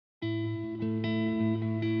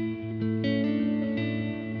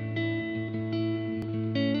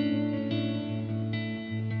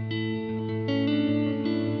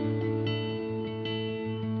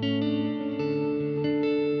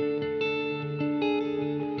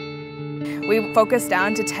we focused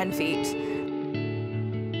down to 10 feet.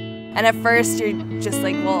 And at first you're just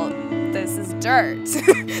like, well, this is dirt.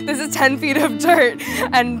 This is 10 feet of dirt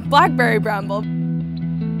and blackberry bramble.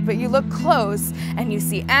 But you look close and you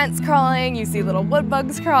see ants crawling, you see little wood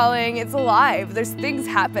bugs crawling. It's alive. There's things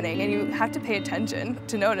happening and you have to pay attention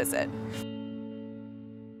to notice it.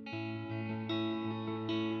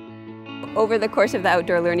 Over the course of the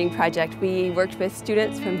outdoor learning project, we worked with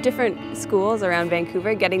students from different schools around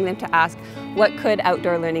Vancouver, getting them to ask what could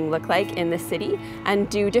outdoor learning look like in the city and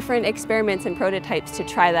do different experiments and prototypes to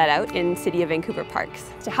try that out in City of Vancouver Parks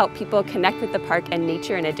to help people connect with the park and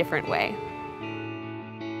nature in a different way.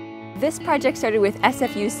 This project started with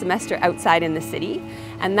SFU Semester outside in the city,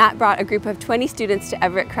 and that brought a group of 20 students to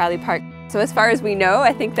Everett Crowley Park. So as far as we know,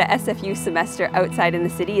 I think the SFU Semester outside in the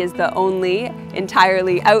city is the only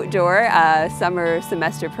entirely outdoor summer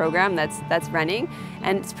semester program that's running.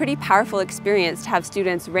 And it's a pretty powerful experience to have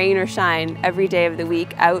students, rain or shine, every day of the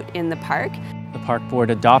week out in the park. The Park Board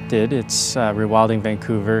adopted its Rewilding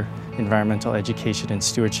Vancouver Environmental Education and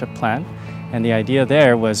Stewardship Plan. And the idea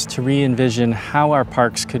there was to re-envision how our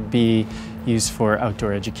parks could be used for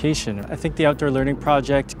outdoor education. I think the Outdoor Learning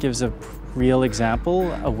Project gives a real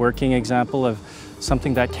example, a working example of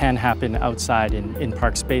something that can happen outside in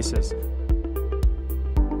park spaces.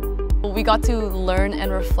 We got to learn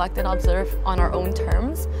and reflect and observe on our own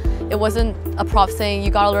terms. It wasn't a prof saying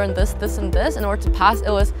you gotta learn this, this, and this in order to pass.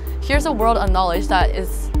 It was, here's a world of knowledge that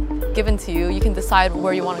is given to you. You can decide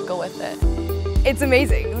where you want to go with it. It's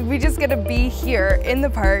amazing. We just get to be here in the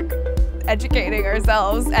park, educating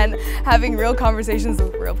ourselves and having real conversations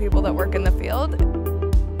with real people that work in the field.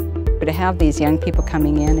 But to have these young people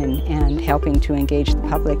coming in and helping to engage the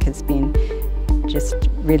public has been just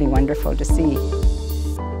really wonderful to see.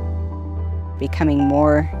 Becoming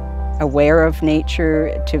more aware of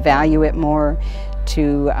nature, to value it more,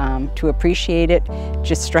 to appreciate it,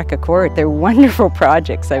 just struck a chord. They're wonderful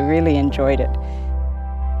projects. I really enjoyed it.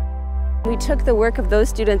 We took the work of those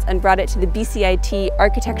students and brought it to the BCIT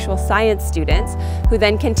architectural science students, who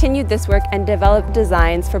then continued this work and developed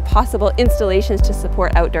designs for possible installations to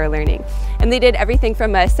support outdoor learning. And they did everything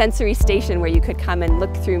from a sensory station where you could come and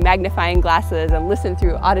look through magnifying glasses and listen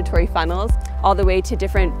through auditory funnels, all the way to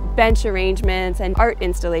different bench arrangements and art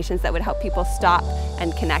installations that would help people stop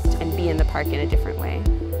and connect and be in the park in a different way.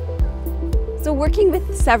 So working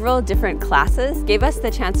with several different classes gave us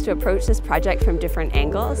the chance to approach this project from different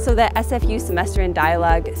angles. So the SFU Semester in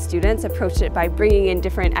Dialogue students approached it by bringing in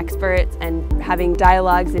different experts and having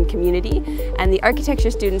dialogues in community. And the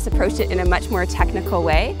architecture students approached it in a much more technical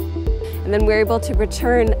way. And then we were able to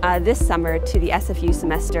return this summer to the SFU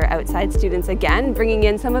Semester outside students again, bringing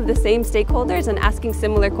in some of the same stakeholders and asking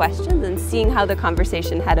similar questions and seeing how the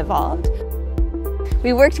conversation had evolved.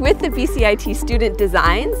 We worked with the BCIT student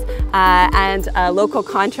designs and a local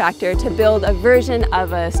contractor to build a version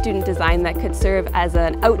of a student design that could serve as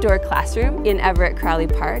an outdoor classroom in Everett Crowley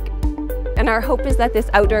Park. And our hope is that this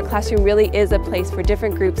outdoor classroom really is a place for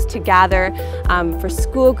different groups to gather, for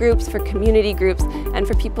school groups, for community groups, and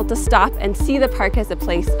for people to stop and see the park as a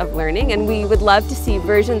place of learning. And we would love to see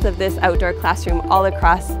versions of this outdoor classroom all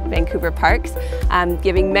across Vancouver Parks,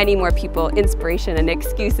 giving many more people inspiration and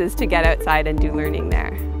excuses to get outside and do learning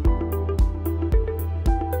there.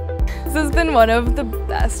 This has been one of the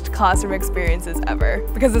best classroom experiences ever,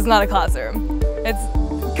 because it's not a classroom.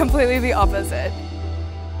 It's completely the opposite.